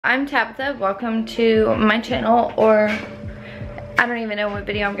I'm Tabitha, welcome to my channel, or I don't even know what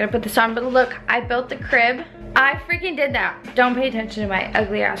video I'm gonna put this on, but look, I built the crib. I freaking did that. Don't pay attention to my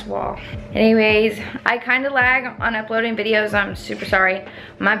ugly ass wall. Anyways, I kinda lag on uploading videos. I'm super sorry.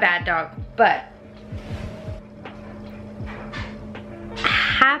 My bad, dog. But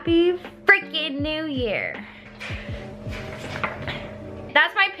happy freaking New Year.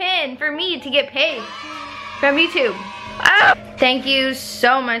 That's my pin for me to get paid from YouTube. Oh. Thank you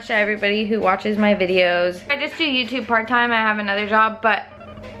so much to everybody who watches my videos. I just do YouTube part-time. I have another job, but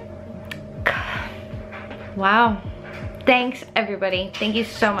wow. Thanks everybody. Thank you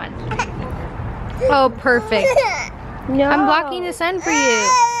so much. Oh, perfect. No. I'm blocking the sun for you.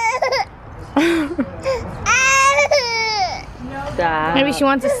 Maybe she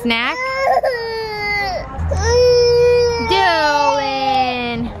wants a snack.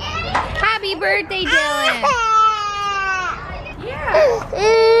 Dylan. Happy birthday, Dylan.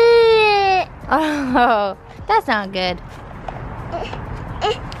 Oh, that's not good.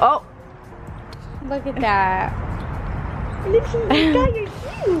 Oh, look at that. What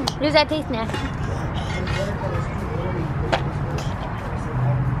does that taste nasty?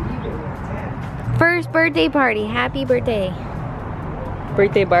 First birthday party. Happy birthday.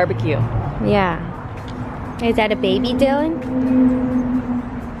 Birthday barbecue. Yeah. Is that a baby, Dylan?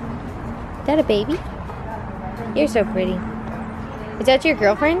 Is that a baby? You're so pretty. Is that your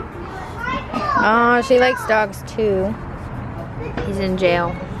girlfriend? Oh, she likes dogs too. He's in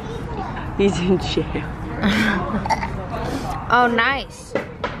jail. He's in jail. Oh, nice.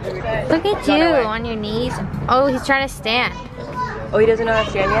 Look at you on your knees. Oh, he's trying to stand. Oh, he doesn't know how to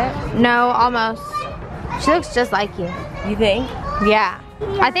stand yet? No, almost. She looks just like you. You think? Yeah.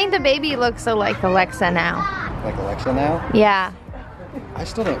 I think the baby looks like Alexa now. Like Alexa now? Yeah. I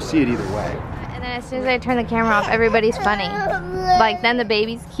still don't see it either way. And then as soon as I turn the camera off, everybody's funny. Like, then the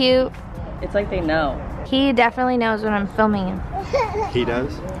baby's cute. It's like they know. He definitely knows when I'm filming him. He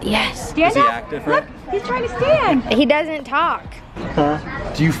does? Yes. Does he act different? Look, he's trying to stand. He doesn't talk. Huh?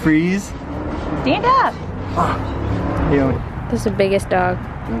 Do you freeze? Stand up. This is the biggest dog.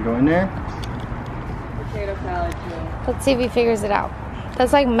 You wanna go in there? Potato salad too. Let's see if he figures it out.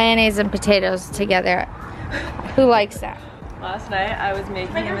 That's like mayonnaise and potatoes together. Who likes that? Last night I was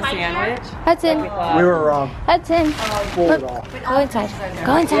making him a sandwich. Hudson. We were wrong. Hudson. Look, go inside.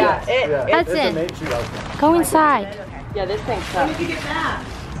 Go inside. Hudson. Go inside. Yeah, this thing's tough.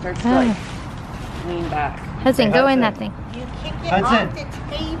 Starts to like lean back. Hudson, go in that thing. You kick it Hudson. off the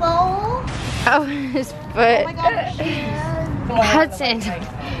table. Oh, his foot. Oh my gosh. Hudson.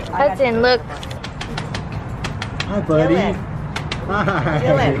 Hudson, look. Hi, buddy. Hi.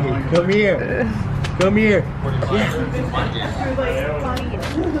 Come here. Come here.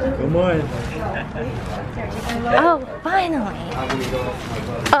 Come on. Oh, finally.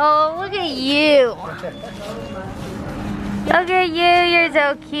 Oh, look at you. Look at you. You're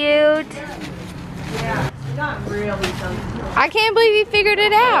so cute. I can't believe you figured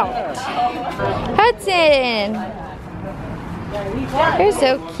it out. Hudson. You're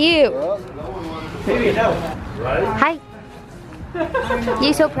so cute. Hi.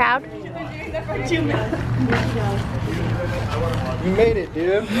 You so proud? You made it,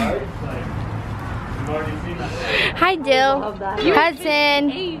 dude. Hi, Dill.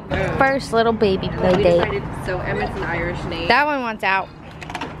 Hudson. First little baby play date. So Emmett's an Irish name. That one wants out.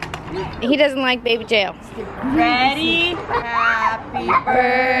 He doesn't like baby jail. Ready? Happy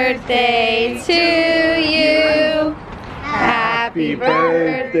birthday to you. Happy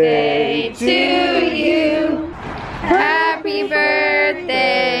birthday to you. Happy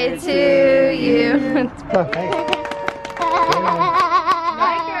birthday to you.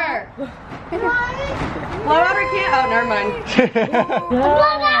 Blow out her can. Oh, never mind.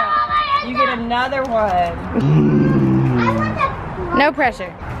 You get another one. No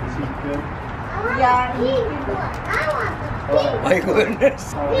pressure. Oh my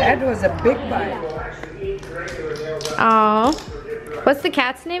goodness. That was a big bite. Oh, what's the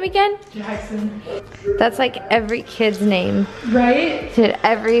cat's name again? Jackson. That's like every kid's name. Right? To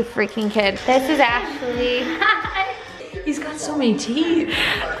every freaking kid. This is Ashley. He's got so many teeth.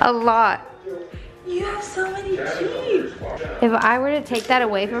 A lot. You have so many teeth. If I were to take that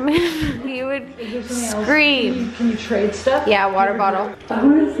away from him, he would scream. Can you trade stuff? Yeah, water bottle. I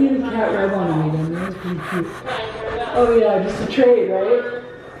want to see the cat rub on me then. That was pretty cute. Oh yeah, just a trade, right?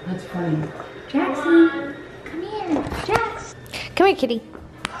 That's funny. Jackson, come here. Jax. Come here, kitty.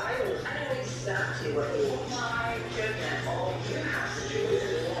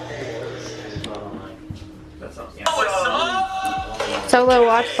 Solo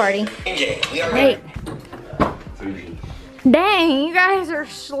watch party. Hey. Dang, you guys are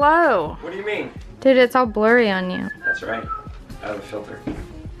slow. What do you mean? Dude, it's all blurry on you. That's right. I have a filter.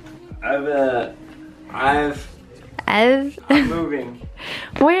 I'm moving.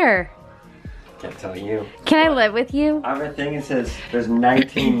 Where? Can't tell you. Can I live with you? I have a thing that says there's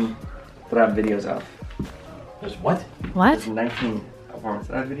 19 that I have videos of. There's what? What? There's 19 apartments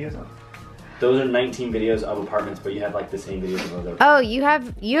that I have videos of. Those are 19 videos of apartments, but you have like the same videos of other. Oh, you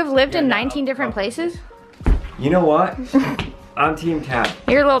have lived in 19 different places? You know what? I'm Team Tab.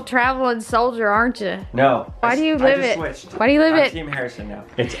 You're a little traveling soldier, aren't you? No. Why do you live I just it? switched. Why do you live I'm it? Team Harrison now.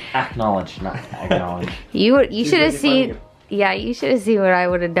 It's acknowledged, not acknowledged. You should have making fun seen. of you. Yeah, you should have seen what I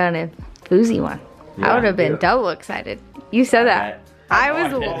would have done if Fousey won. I would have been double excited. You said that. I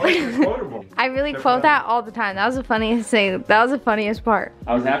was. I really quote that all the time. That was the funniest thing. That was the funniest part.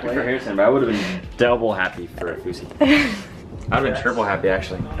 I was happy for Harrison, but I would have been double happy for Fousey. I'd have been triple happy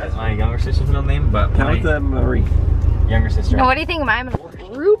actually. That's my younger sister's middle name, but How about the Marie? younger sister. Now, what do you think of mine?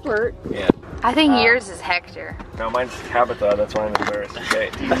 Rupert. Yeah. I think yours is Hector. No, mine's Tabitha. That's why I'm embarrassed. Okay.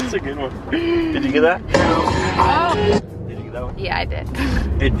 That's a good one. Did you get that? Oh. Did you get that one? Yeah, I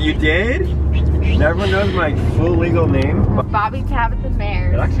did. You did? Everyone knows my full legal name. Bobby Tabitha It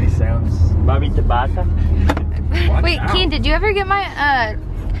Mares. actually sounds. Bobby Tabata. Wait, Kian, did you ever get my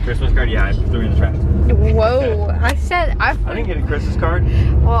Christmas card? Yeah, I threw it in the trash. Whoa! I said I didn't get a Christmas card.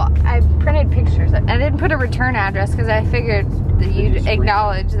 Well, I printed pictures. I didn't put a return address because I figured that you'd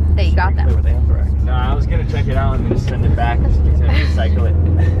acknowledge that you got them. With anthrax. No, I was gonna check it out and just send it back. Just gonna recycle it.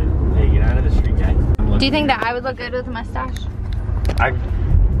 Hey, get out of the street, guy. Do you think that I would look good with a mustache? I've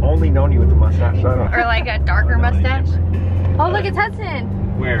only known you with the mustache, so I don't. Or like a darker mustache? Oh, look, it's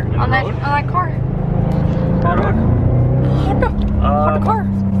Hudson. Where? In On the that road? car. On the road? On the car.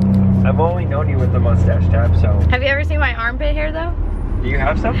 I've only known you with the mustache tab, so. Have you ever seen my armpit hair though? Do you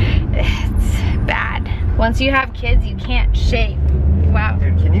have some? It's bad. Once you have kids, you can't shave. Wow.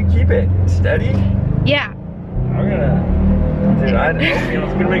 Dude, can you keep it steady? Yeah. I'm gonna. Dude, I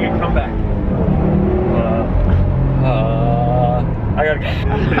was gonna make a comeback. I gotta go.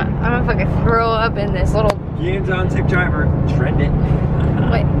 I'm gonna fucking throw up in this little. Ian's on Tick Driver. Trend it.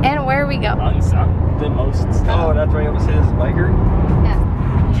 Wait, and where we go? Unsuck the most Oh, stuff. that's why you almost said this biker? Yeah.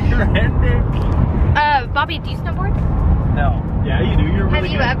 Trend it. Bobby, do you snowboard? No. Yeah, you do. You're Have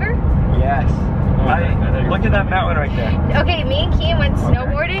really you good. ever? Yes. Okay. Look at that mountain right there. Okay, me and Kian went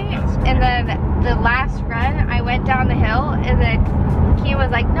snowboarding, and then the last run, I went down the hill, and then Kian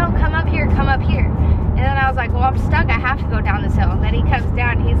was like, no, come up here, come up here. And then I was like, well, I'm stuck, I have to go down this hill. And then he comes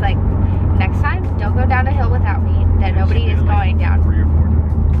down, and he's like, next time, don't go down the hill without me. Then nobody is going down. 3 or 4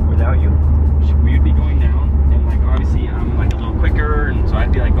 times. Without you. We'd be going down, and like obviously I'm like a little quicker, and so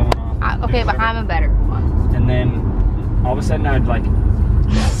I'd be like going off. Okay, but I'm a better one. And then all of a sudden I'd like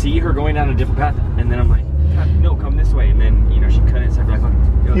see her going down a different path, and then I'm like, no, come this way. And then you know she couldn't, so I'd be like,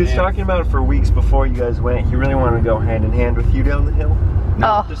 okay, He was talking about it for weeks before you guys went. He really wanted to go hand in hand with you down the hill.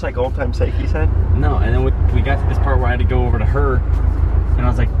 Oh. Just like old time's sake, he said. No, and then we got to this part where I had to go over to her, and I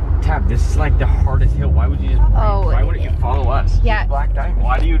was like, Tab, this is like the hardest hill. Why would you just? Why wouldn't you follow us? Yeah. Black Diamond.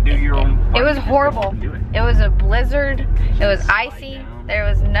 Why do you do your own? It was horrible. Do it. It was a blizzard. It was icy. There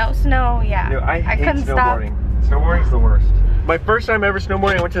was no snow. Yeah. Dude, I hate couldn't stop. snowboarding. Snowboarding's the worst. My first time ever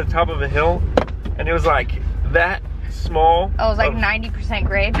snowboarding, I went to the top of a hill, and it was like that small. Oh, it was like 90%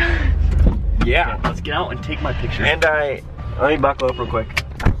 grade. Yeah. Let's get out and take my picture. And let me buckle up real quick.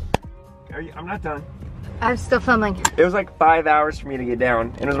 I'm not done. I'm still filming. It was like 5 hours for me to get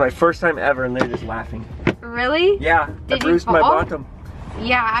down, and it was my first time ever, and they're just laughing. Really? Yeah, Did I you bruised my fall? bottom.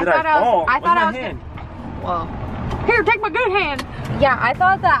 Yeah, I Did thought I fall? I thought I was. Where's my hand? Whoa. Here, take my good hand. Yeah, I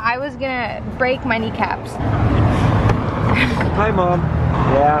thought that I was gonna break my kneecaps. Hi, Mom.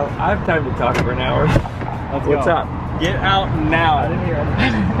 Yeah, I have time to talk for an hour. What's up? Get out now. I didn't hear it.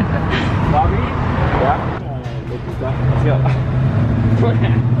 Bobby? Yeah? Let's go.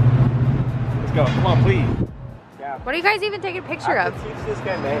 Let's go. Come on, please. Yeah. What are you guys even taking a picture I of? have to teach this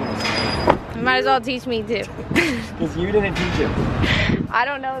guy manners. You might as well teach me too. Because you didn't teach him. I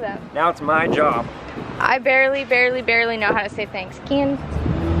don't know that. Now it's my job. I barely know how to say thanks. Kian,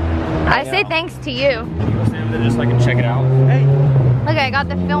 I say thanks to you. You go stand there just so I can check it out. Hey, Look, I got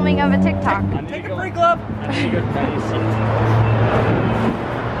the filming of a TikTok. take a break, love.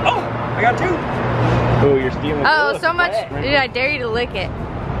 Oh, I got 2. Oh, you're stealing. Oh, so much. Dude, I dare you to lick it.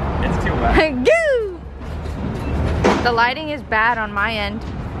 It's too wet. Goo! The lighting is bad on my end. It's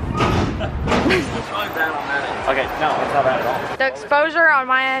really bad on that end. Okay, no, it's not bad at all. The exposure on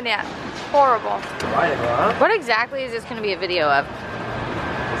my end, yeah, horrible. Right, huh? What exactly is this going to be a video of?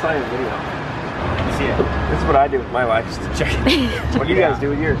 It's not even a video. You see it? This is what I do with my life, just to check it. What do you guys do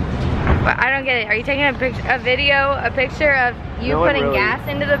with yours? But I don't get it. Are you taking a picture of you No one putting really- gas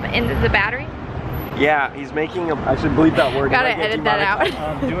into the battery? Yeah, he's making a, I should bleep that word. Gotta It might get edit that out.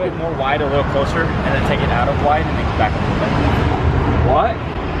 Do it more wide, a little closer, and then take it out of wide and then back up a little bit. What?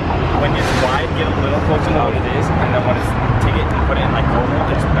 When it's wide, get a little closer to what it is, and then when it's, take it and put it in like normal,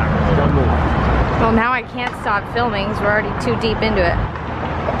 just back a little bit. Well, now I can't stop filming because we're already too deep into it.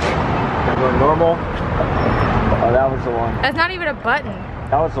 We're going normal. Oh, that was the one. That's not even a button.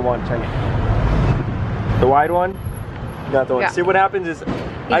 That was the one, check it. The wide one? You got the one. Yeah. See what happens is,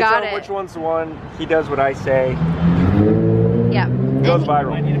 I got tell him it. which one's the one, he does what I say, Yeah. it goes I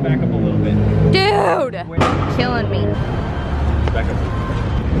viral. need to back up a little bit. Dude! Killing me. Back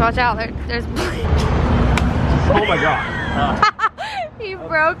up. Watch out, there's Oh my god. he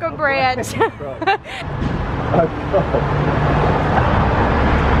broke a branch.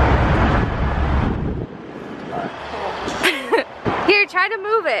 Here, try to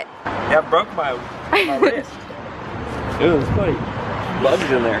move it. Yeah, broke my wrist. Ew, there's probably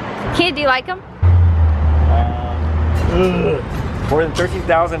bugs in there. Kid, do you like them? More than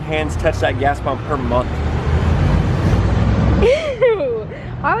 13,000 hands touch that gas pump per month. Ew.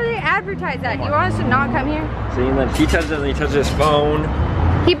 Why would they advertise that? You want us to not come here? See, and then he touches it and he touches his phone.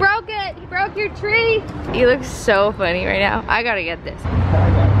 He broke it. He broke your tree. You look so funny right now. I gotta get this.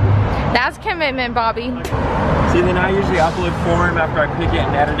 That's commitment, Bobby. See, then I usually upload for him after I pick it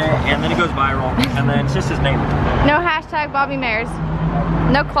and edit it, and then it goes viral, and then it's just his name. No hashtag Bobby Mares.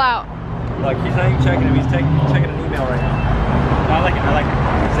 No clout. Look, he's not even checking him, he's checking an email right now. I like it, I like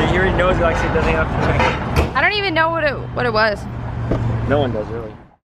it. See, he already knows he likes it, doesn't have to check it. I don't even know what it was. No one does, really.